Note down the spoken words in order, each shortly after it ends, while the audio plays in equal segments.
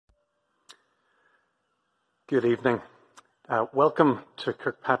Good evening. Welcome to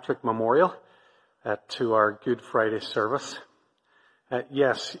Kirkpatrick Memorial, to our Good Friday service.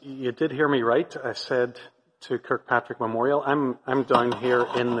 Yes, you did hear me right. I said to Kirkpatrick Memorial. I'm down here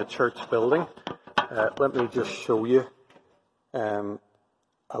in the church building. Let me just show you a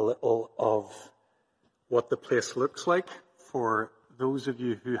little of what the place looks like for those of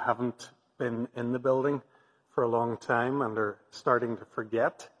you who haven't been in the building for a long time and are starting to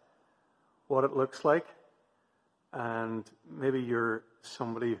forget what it looks like. And maybe you're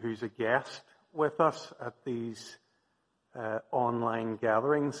somebody who's a guest with us at these online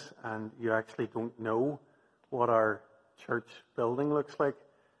gatherings and you actually don't know what our church building looks like.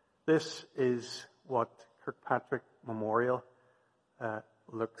 This is what Kirkpatrick Memorial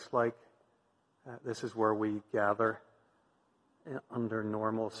looks like. This is where we gather under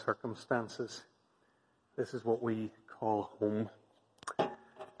normal circumstances. This is what we call home.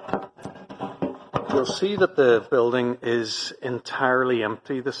 You'll see that the building is entirely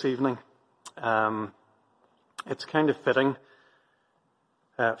empty this evening. It's kind of fitting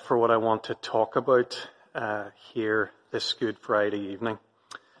for what I want to talk about here this Good Friday evening.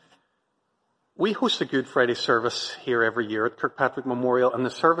 We host a Good Friday service here every year at Kirkpatrick Memorial, and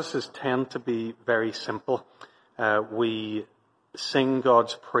the services tend to be very simple. We sing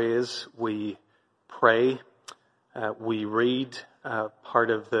God's praise, we pray, we read part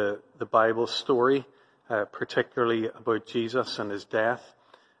of the Bible story, particularly about Jesus and his death.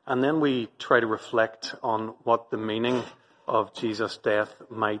 And then we try to reflect on what the meaning of Jesus' death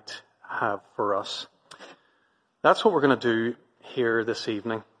might have for us. That's what we're going to do here this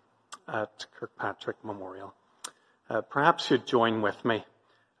evening at Kirkpatrick Memorial. Perhaps you'd join with me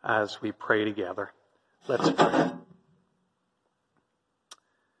as we pray together. Let's pray.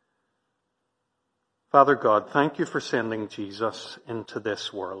 Father God, thank you for sending Jesus into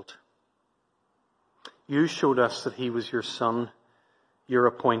this world. You showed us that he was your son, your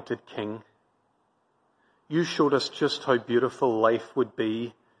appointed king. You showed us just how beautiful life would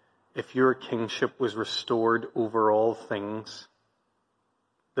be if your kingship was restored over all things.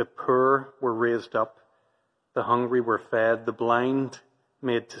 The poor were raised up, the hungry were fed, the blind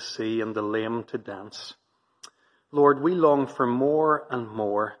made to see, and the lame to dance. Lord, we long for more and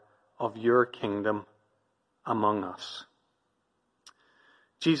more of your kingdom among us.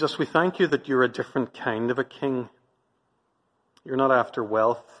 Jesus, we thank you that you're a different kind of a king. You're not after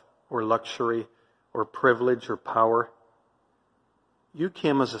wealth or luxury or privilege or power. You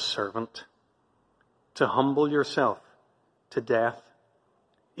came as a servant to humble yourself to death,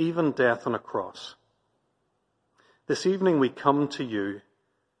 even death on a cross. This evening we come to you.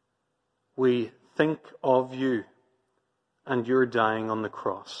 We think of you and your dying on the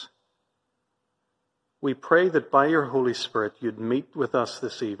cross. We pray that by your Holy Spirit you'd meet with us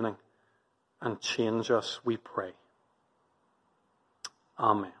this evening and change us, we pray.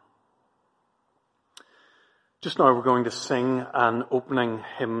 Amen. Just now we're going to sing an opening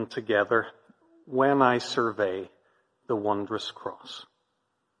hymn together, When I Survey the Wondrous Cross.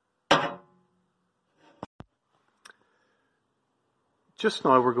 Just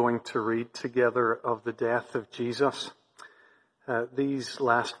now we're going to read together of the death of Jesus. These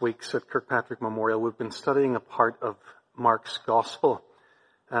last weeks at Kirkpatrick Memorial, we've been studying a part of Mark's Gospel.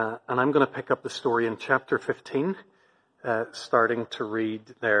 And I'm going to pick up the story in chapter 15, starting to read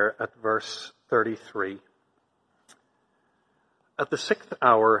there at verse 33. At the 6th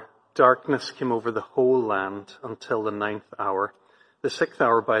hour, darkness came over the whole land until the 9th hour. The 6th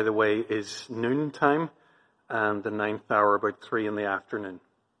hour, by the way, is noontime, and the 9th hour about 3 in the afternoon.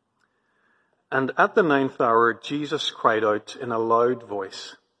 And at the 9th hour, Jesus cried out in a loud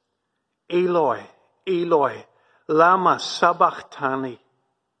voice, Eloi, Eloi, lama sabachthani,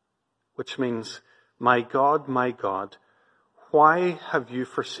 which means, my God, why have you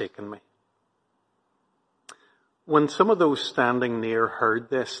forsaken me? When some of those standing near heard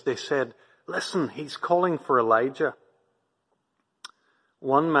this, they said, listen, he's calling for Elijah.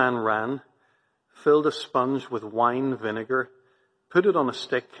 One man ran, filled a sponge with wine vinegar, put it on a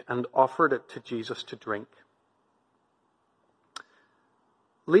stick, and offered it to Jesus to drink.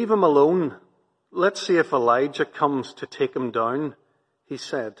 Leave him alone. Let's see if Elijah comes to take him down, he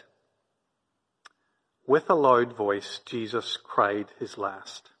said. With a loud voice, Jesus cried his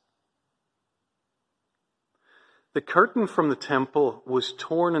last. The curtain from the temple was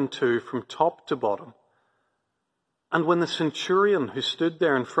torn in two from top to bottom. And when the centurion who stood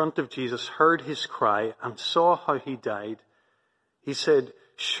there in front of Jesus heard his cry and saw how he died, he said,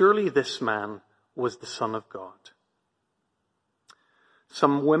 surely this man was the Son of God.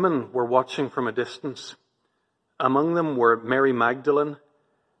 Some women were watching from a distance. Among them were Mary Magdalene,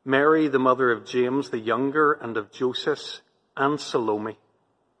 Mary, the mother of James the younger, and of Joseph, and Salome.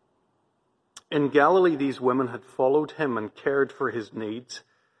 In Galilee, these women had followed him and cared for his needs.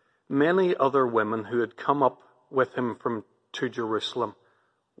 Many other women who had come up with him to Jerusalem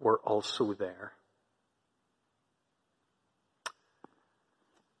were also there.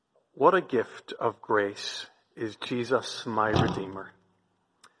 What a gift of grace is Jesus, my Redeemer.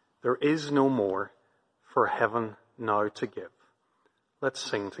 There is no more for heaven now to give. Let's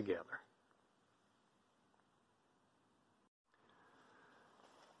sing together.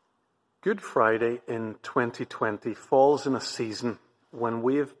 Good Friday in 2020 falls in a season when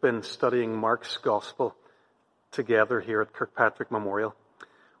we have been studying Mark's Gospel together here at Kirkpatrick Memorial.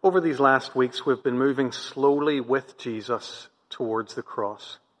 Over these last weeks, we've been moving slowly with Jesus towards the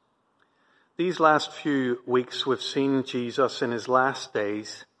cross. These last few weeks, we've seen Jesus in his last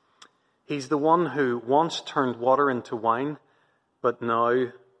days. He's the one who once turned water into wine, but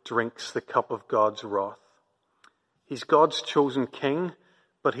now drinks the cup of God's wrath. He's God's chosen king,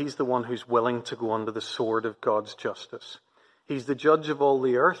 but he's the one who's willing to go under the sword of God's justice. He's the judge of all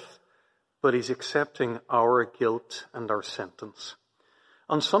the earth, but he's accepting our guilt and our sentence.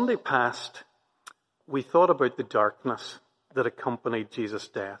 On Sunday past, we thought about the darkness that accompanied Jesus'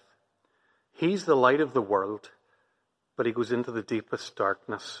 death. He's the light of the world, but he goes into the deepest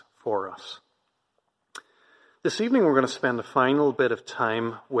darkness for us. This evening we're going to spend a final bit of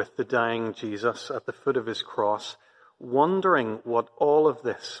time with the dying Jesus at the foot of his cross, wondering what all of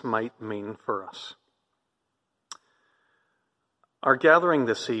this might mean for us. Our gathering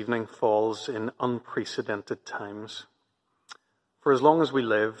this evening falls in unprecedented times. For as long as we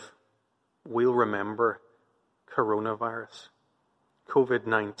live, we'll remember coronavirus,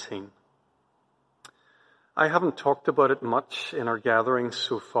 COVID-19. I haven't talked about it much in our gatherings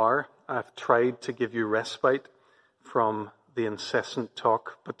so far. I've tried to give you respite from the incessant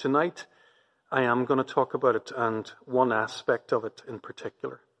talk, but tonight I am going to talk about it, and one aspect of it in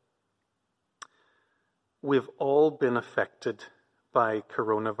particular. We've all been affected by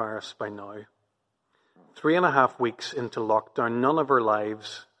coronavirus by now. 3.5 weeks into lockdown, none of our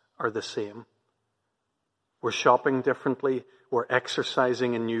lives are the same. We're shopping differently, we're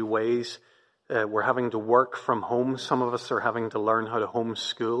exercising in new ways, we're having to work from home. Some of us are having to learn how to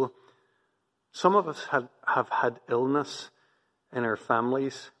homeschool. Some of us have had illness in our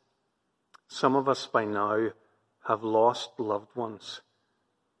families. Some of us by now have lost loved ones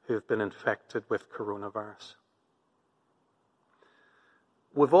who have been infected with coronavirus.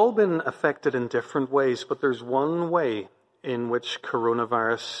 We've all been affected in different ways, but there's one way in which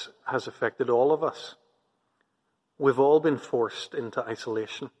coronavirus has affected all of us. We've all been forced into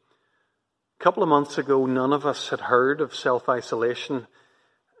isolation. A couple of months ago, none of us had heard of self-isolation,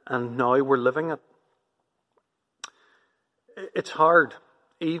 and now we're living it. It's hard,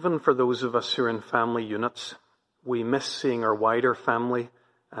 even for those of us who are in family units. We miss seeing our wider family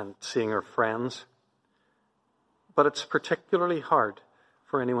and seeing our friends. But it's particularly hard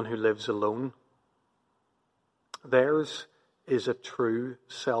for anyone who lives alone. Theirs is a true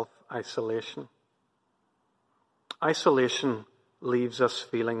self-isolation. Isolation leaves us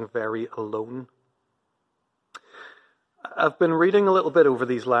feeling very alone. I've been reading a little bit over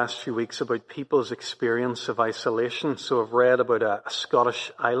these last few weeks about people's experience of isolation. So I've read about a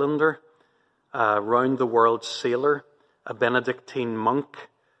Scottish islander, a round-the-world sailor, a Benedictine monk,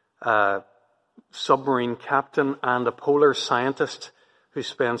 a submarine captain, and a polar scientist who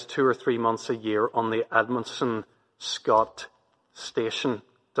spends 2 or 3 months a year on the Amundsen Scott station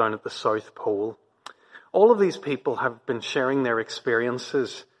down at the South Pole. All of these people have been sharing their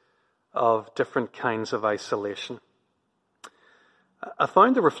experiences of different kinds of isolation. I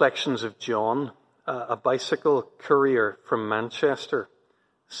found the reflections of John, a bicycle courier from Manchester,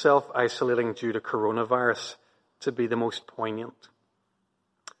 self-isolating due to coronavirus, to be the most poignant.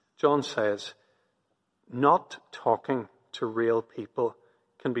 John says, not talking to real people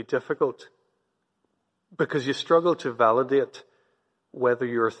can be difficult because you struggle to validate whether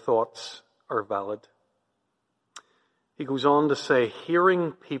your thoughts are valid. He goes on to say,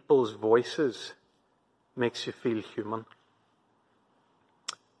 hearing people's voices makes you feel human.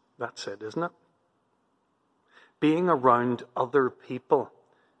 That's it, isn't it? Being around other people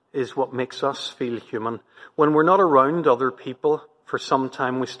is what makes us feel human. When we're not around other people for some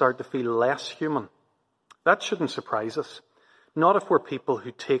time, we start to feel less human. That shouldn't surprise us. Not if we're people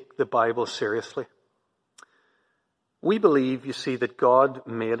who take the Bible seriously. We believe, you see, that God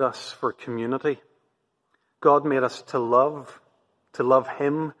made us for community. God made us to love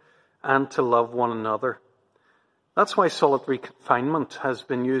him and to love one another. That's why solitary confinement has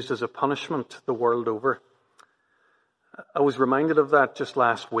been used as a punishment the world over. I was reminded of that just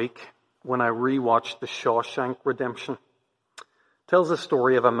last week when I rewatched The Shawshank Redemption. It tells the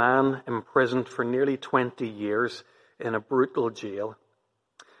story of a man imprisoned for nearly 20 years in a brutal jail.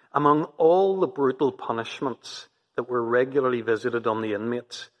 Among all the brutal punishments that were regularly visited on the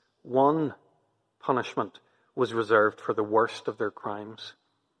inmates, one punishment was reserved for the worst of their crimes: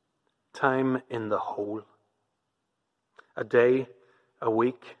 time in the hole. A day, a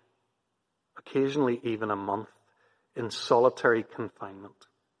week, occasionally even a month in solitary confinement.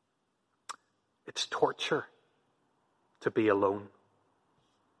 It's torture to be alone.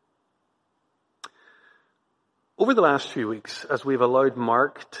 Over the last few weeks, as we've allowed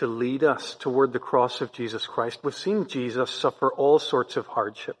Mark to lead us toward the cross of Jesus Christ, we've seen Jesus suffer all sorts of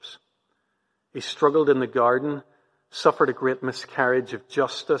hardships. He struggled in the garden, suffered a great miscarriage of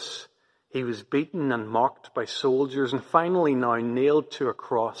justice. He was beaten and mocked by soldiers, and finally now nailed to a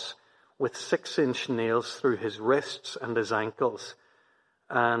cross with 6-inch nails through his wrists and his ankles,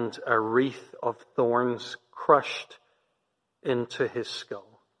 and a wreath of thorns crushed into his skull.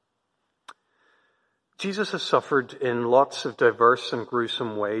 Jesus has suffered in lots of diverse and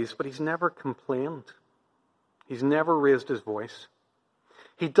gruesome ways, but he's never complained. He's never raised his voice.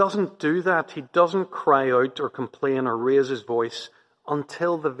 He doesn't do that. He doesn't cry out or complain or raise his voice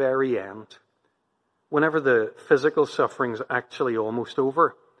until the very end, whenever the physical suffering's actually almost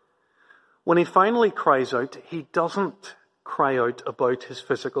over. When he finally cries out, he doesn't cry out about his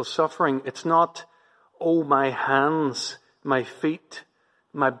physical suffering. It's not, "Oh, my hands, my feet,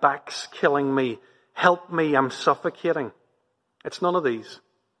 my back's killing me. Help me, I'm suffocating." It's none of these.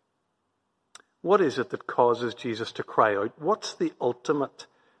 What is it that causes Jesus to cry out? What's the ultimate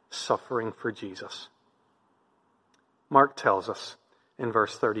suffering for Jesus? Mark tells us in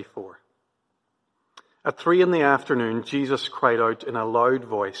verse 34. At 3 p.m, Jesus cried out in a loud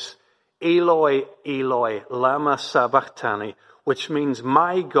voice, "Eloi, Eloi, lama sabachthani," which means,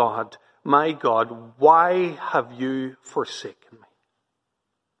 my God, why have you forsaken me?"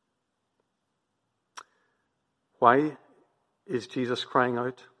 Why is Jesus crying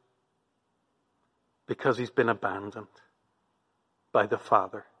out? Because he's been abandoned by the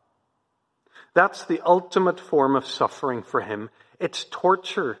Father. That's the ultimate form of suffering for him. It's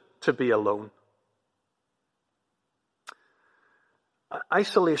torture to be alone.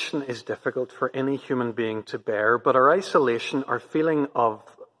 Isolation is difficult for any human being to bear, but our isolation, our feeling of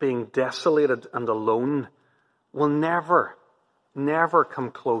being desolated and alone, will never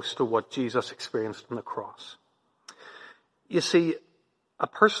come close to what Jesus experienced on the cross. You see, a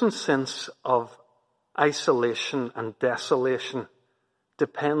person's sense of isolation and desolation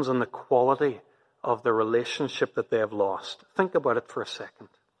depends on the quality of the relationship that they have lost. Think about it for a second.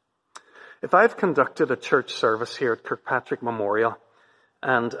 If I've conducted a church service here at Kirkpatrick Memorial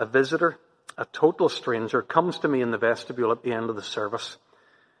and a visitor, a total stranger, comes to me in the vestibule at the end of the service,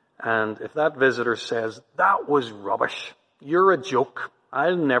 and if that visitor says, "That was rubbish, you're a joke,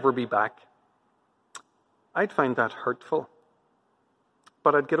 I'll never be back," I'd find that hurtful.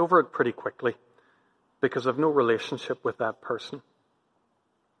 But I'd get over it pretty quickly because I've no relationship with that person.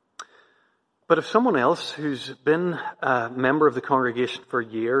 But if someone else who's been a member of the congregation for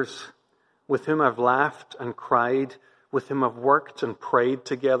years, with whom I've laughed and cried, with whom I've worked and prayed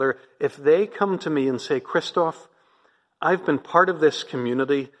together, if they come to me and say, "Christoph, I've been part of this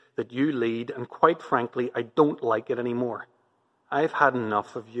community that you lead, and quite frankly, I don't like it anymore. I've had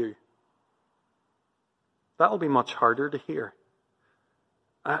enough of you." That'll be much harder to hear.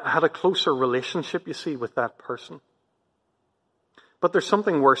 I had a closer relationship, you see, with that person. But there's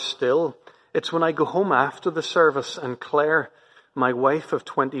something worse still. It's when I go home after the service and Claire, my wife of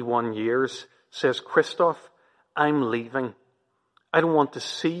 21 years, says, "Christoph, I'm leaving. I don't want to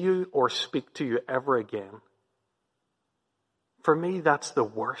see you or speak to you ever again." For me, that's the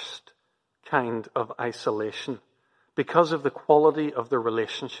worst kind of isolation because of the quality of the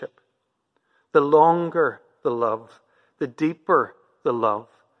relationship. The longer the love, the deeper the love,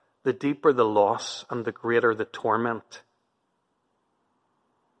 the deeper the loss, and the greater the torment.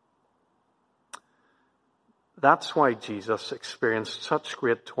 That's why Jesus experienced such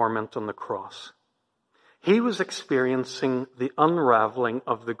great torment on the cross. He was experiencing the unraveling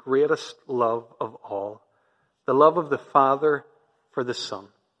of the greatest love of all, the love of the Father for the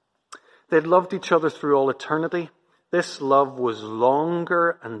Son. They'd loved each other through all eternity. This love was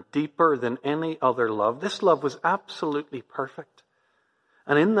longer and deeper than any other love. This love was absolutely perfect.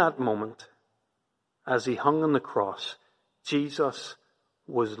 And in that moment, as he hung on the cross, Jesus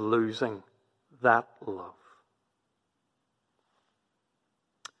was losing that love.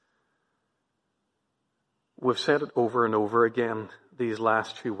 We've said it over and over again these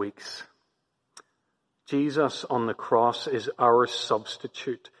last few weeks. Jesus on the cross is our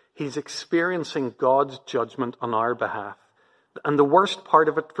substitute. He's experiencing God's judgment on our behalf. And the worst part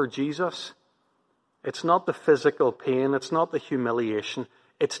of it for Jesus, it's not the physical pain, it's not the humiliation,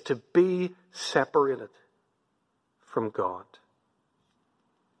 it's to be separated from God.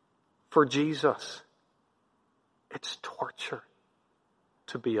 For Jesus, it's torture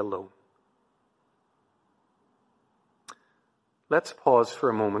to be alone. Let's pause for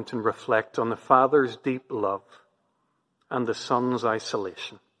a moment and reflect on the Father's deep love and the Son's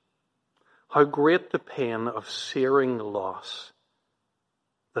isolation. How great the pain of searing loss.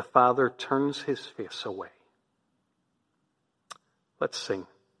 The Father turns his face away. Let's sing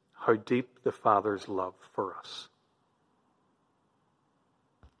How Deep the Father's Love for Us.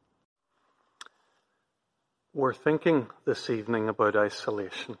 We're thinking this evening about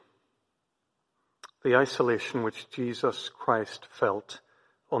isolation. The isolation which Jesus Christ felt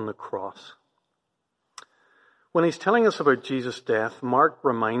on the cross. When he's telling us about Jesus' death, Mark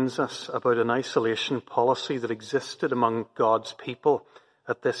reminds us about an isolation policy that existed among God's people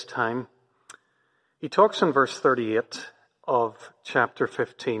at this time. He talks in verse 38 of chapter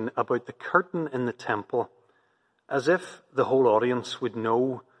 15 about the curtain in the temple, as if the whole audience would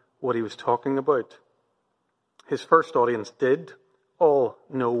know what he was talking about. His first audience did all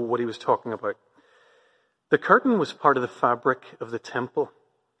know what he was talking about. The curtain was part of the fabric of the temple.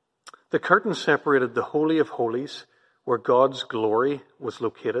 The curtain separated the Holy of Holies, where God's glory was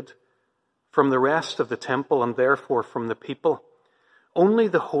located, from the rest of the temple and therefore from the people. Only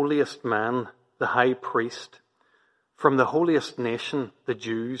the holiest man, the high priest, from the holiest nation, the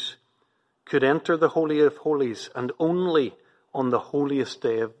Jews, could enter the Holy of Holies, and only on the holiest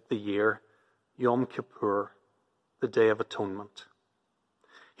day of the year, Yom Kippur, the Day of Atonement.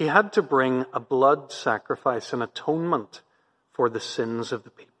 He had to bring a blood sacrifice, an atonement for the sins of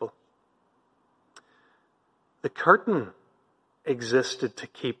the people. The curtain existed to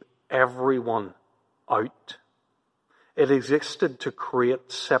keep everyone out. It existed to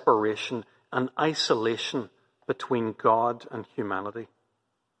create separation and isolation between God and humanity.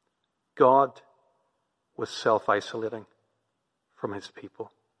 God was self-isolating from his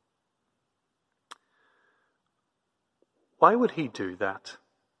people. Why would he do that?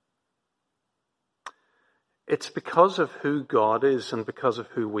 It's because of who God is and because of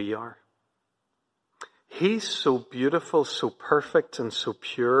who we are. He's so beautiful, so perfect, and so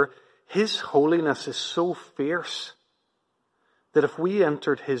pure. His holiness is so fierce that if we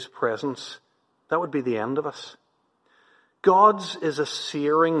entered his presence, that would be the end of us. God's is a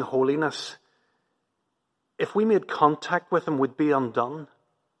searing holiness. If we made contact with him, we'd be undone.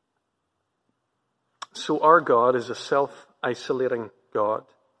 So our God is a self-isolating God.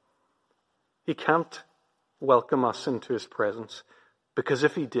 He can't welcome us into his presence, because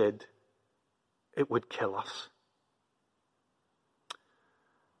if he did, it would kill us.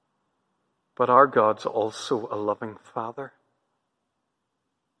 But our God's also a loving Father.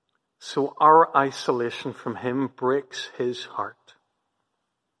 So our isolation from him breaks his heart.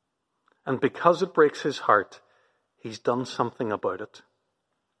 And because it breaks his heart, he's done something about it.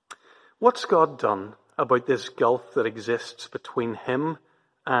 What's God done about this gulf that exists between him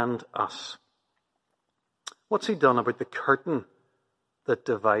and us? What's he done about the curtain that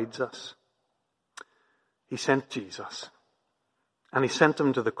divides us? He sent Jesus, and he sent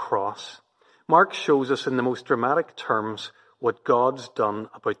him to the cross. Mark shows us in the most dramatic terms what God's done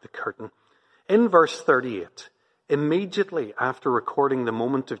about the curtain. In verse 38, immediately after recording the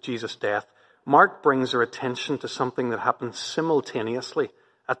moment of Jesus' death, Mark brings our attention to something that happened simultaneously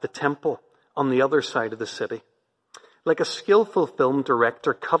at the temple on the other side of the city. Like a skillful film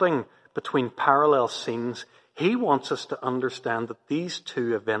director cutting between parallel scenes, he wants us to understand that these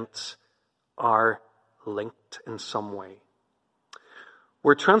two events are linked in some way.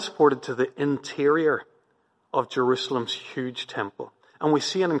 We're transported to the interior of Jerusalem's huge temple, and we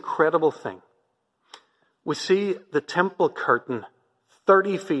see an incredible thing. We see the temple curtain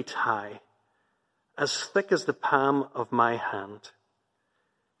 30 feet high, as thick as the palm of my hand.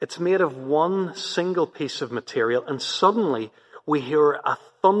 It's made of one single piece of material, and suddenly we hear a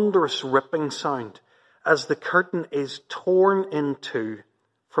thunderous ripping sound as the curtain is torn in two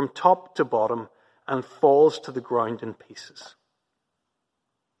from top to bottom and falls to the ground in pieces.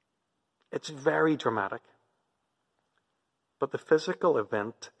 It's very dramatic. But the physical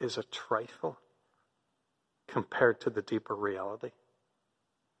event is a trifle compared to the deeper reality.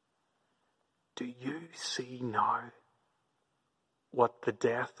 Do you see now what the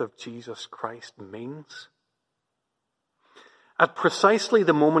death of Jesus Christ means? At precisely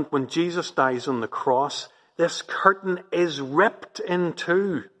the moment when Jesus dies on the cross, this curtain is ripped in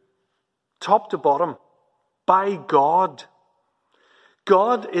two, top to bottom. by God.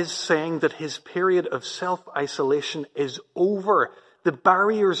 God is saying that his period of self-isolation is over. The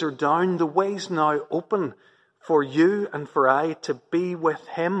barriers are down. The way's now open for you and for I to be with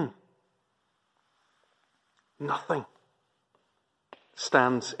him. Nothing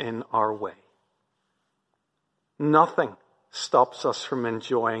stands in our way. Nothing stops us from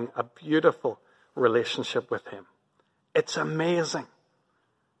enjoying a beautiful relationship with him. It's amazing.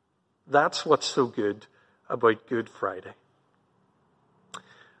 That's what's so good about Good Friday.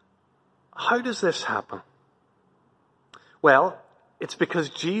 How does this happen? Well, it's because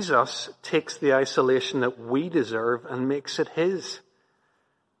Jesus takes the isolation that we deserve and makes it his.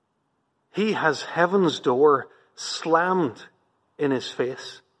 He has heaven's door slammed in his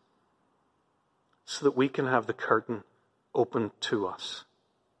face so that we can have the curtain open to us.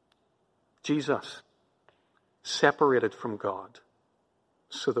 Jesus separated from God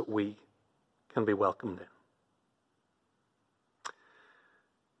so that we can be welcomed in.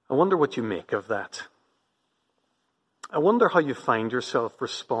 I wonder what you make of that. I wonder how you find yourself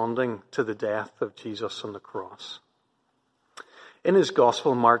responding to the death of Jesus on the cross. In his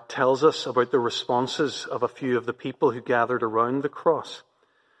gospel, Mark tells us about the responses of a few of the people who gathered around the cross.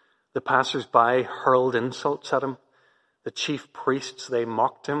 The passers-by hurled insults at him. The chief priests, they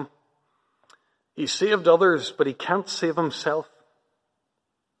mocked him. He saved others, but he can't save himself.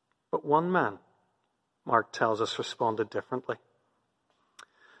 But one man, Mark tells us, responded differently.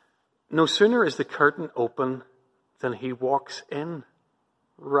 No sooner is the curtain open than he walks in,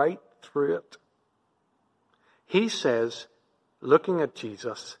 right through it. He says, looking at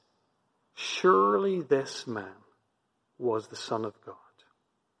Jesus, surely this man was the Son of God.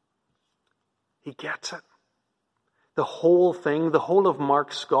 He gets it. The whole thing, the whole of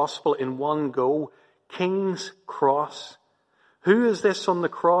Mark's gospel in one go, King's Cross. Who is this on the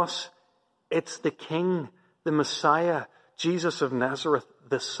cross? It's the King, the Messiah, Jesus of Nazareth,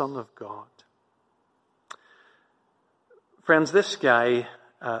 the Son of God. Friends, this guy,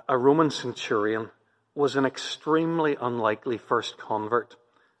 a Roman centurion, was an extremely unlikely first convert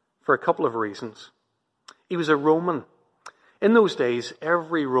for a couple of reasons. He was a Roman. In those days,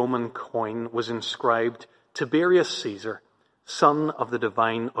 every Roman coin was inscribed Tiberius Caesar, son of the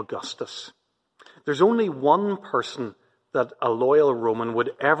divine Augustus. There's only one person that a loyal Roman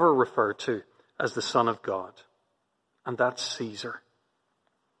would ever refer to as the Son of God, and that's Caesar.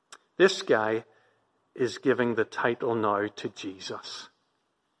 This guy is giving the title now to Jesus.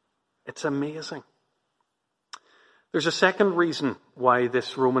 It's amazing. There's a second reason why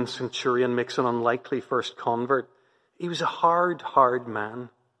this Roman centurion makes an unlikely first convert. He was a hard man.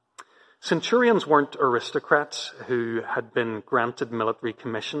 Centurions weren't aristocrats who had been granted military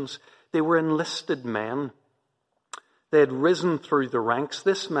commissions. They were enlisted men. They had risen through the ranks.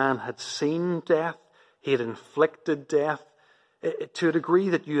 This man had seen death. He had inflicted death to a degree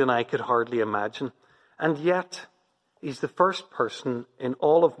that you and I could hardly imagine. And yet, he's the first person in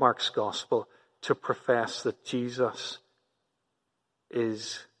all of Mark's gospel to profess that Jesus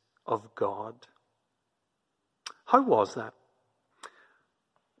is of God. How was that?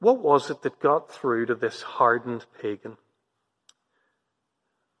 What was it that got through to this hardened pagan?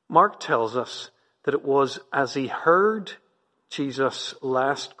 Mark tells us that it was as he heard Jesus'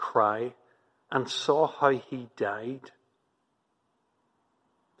 last cry and saw how he died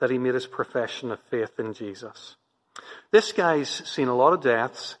that he made his profession of faith in Jesus. This guy's seen a lot of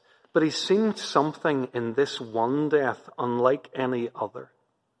deaths, but he's seen something in this one death unlike any other.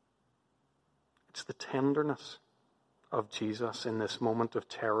 It's the tenderness of Jesus in this moment of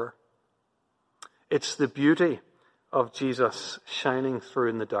terror. It's the beauty of Jesus shining through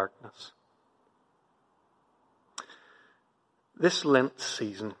in the darkness. This Lent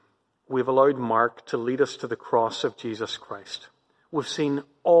season, we've allowed Mark to lead us to the cross of Jesus Christ. We've seen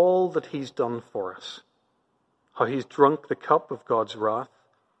all that he's done for us. How he's drunk the cup of God's wrath.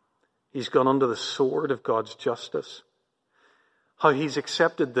 He's gone under the sword of God's justice. How he's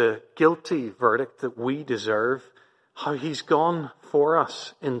accepted the guilty verdict that we deserve. How he's gone for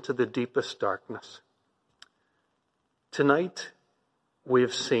us into the deepest darkness. Tonight,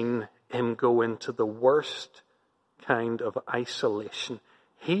 we've seen him go into the worst kind of isolation.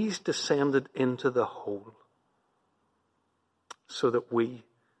 He's descended into the hole so that we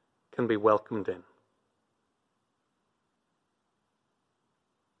can be welcomed in.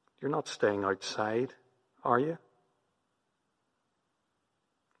 You're not staying outside, are you?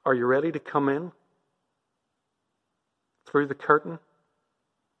 Are you ready to come in through the curtain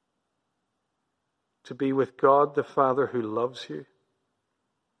to be with God the Father who loves you,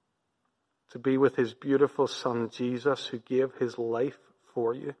 to be with his beautiful Son Jesus who gave his life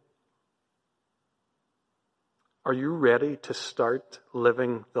for you? Are you ready to start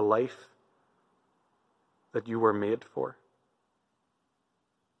living the life that you were made for?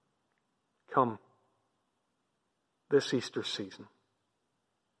 Come this Easter season.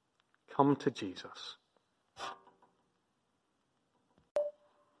 Come to Jesus.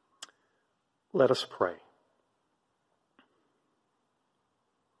 Let us pray.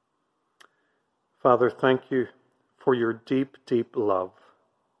 Father, thank you for your deep, deep love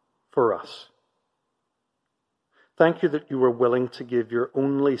for us. Thank you that you were willing to give your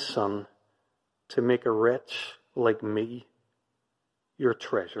only Son to make a wretch like me your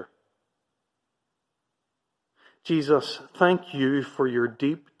treasure. Jesus, thank you for your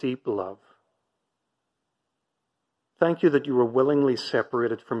deep, deep love. Thank you that you were willingly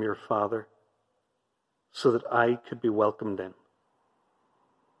separated from your Father so that I could be welcomed in.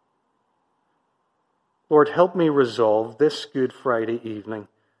 Lord, help me resolve this Good Friday evening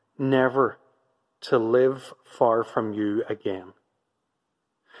never to live far from you again.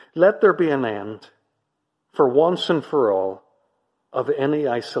 Let there be an end, for once and for all, of any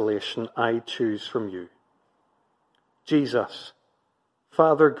isolation I choose from you. Jesus,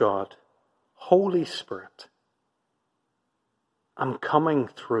 Father God, Holy Spirit, I'm coming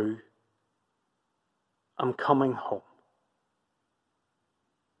through. I'm coming home.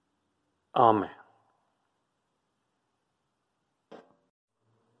 Amen.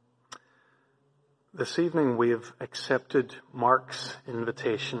 This evening we have accepted Mark's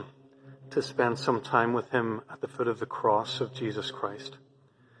invitation to spend some time with him at the foot of the cross of Jesus Christ.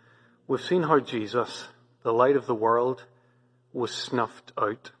 We've seen how Jesus, the light of the world, was snuffed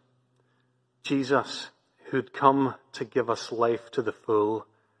out. Jesus, who'd come to give us life to the full,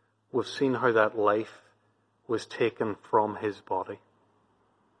 we've seen how that life was taken from his body.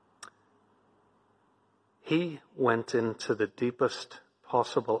 He went into the deepest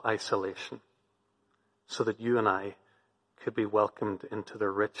possible isolation so that you and I could be welcomed into the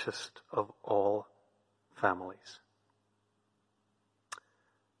richest of all families.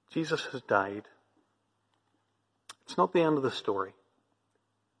 Jesus has died. It's not the end of the story.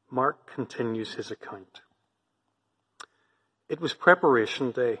 Mark continues his account. It was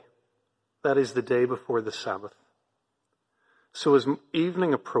preparation day, that is the day before the Sabbath. So as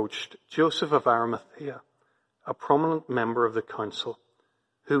evening approached, Joseph of Arimathea, a prominent member of the council,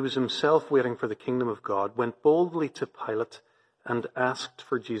 who was himself waiting for the kingdom of God, went boldly to Pilate and asked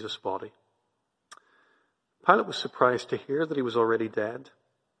for Jesus' body. Pilate was surprised to hear that he was already dead.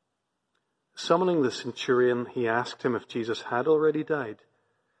 Summoning the centurion, he asked him if Jesus had already died.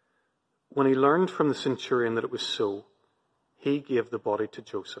 When he learned from the centurion that it was so, he gave the body to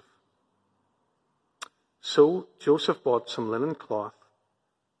Joseph. So Joseph bought some linen cloth,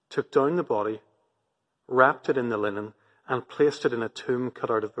 took down the body, wrapped it in the linen, and placed it in a tomb cut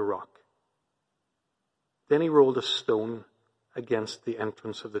out of the rock. Then he rolled a stone against the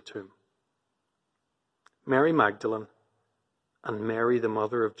entrance of the tomb. Mary Magdalene and Mary, the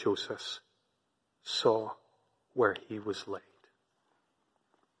mother of Joseph, saw where he was laid.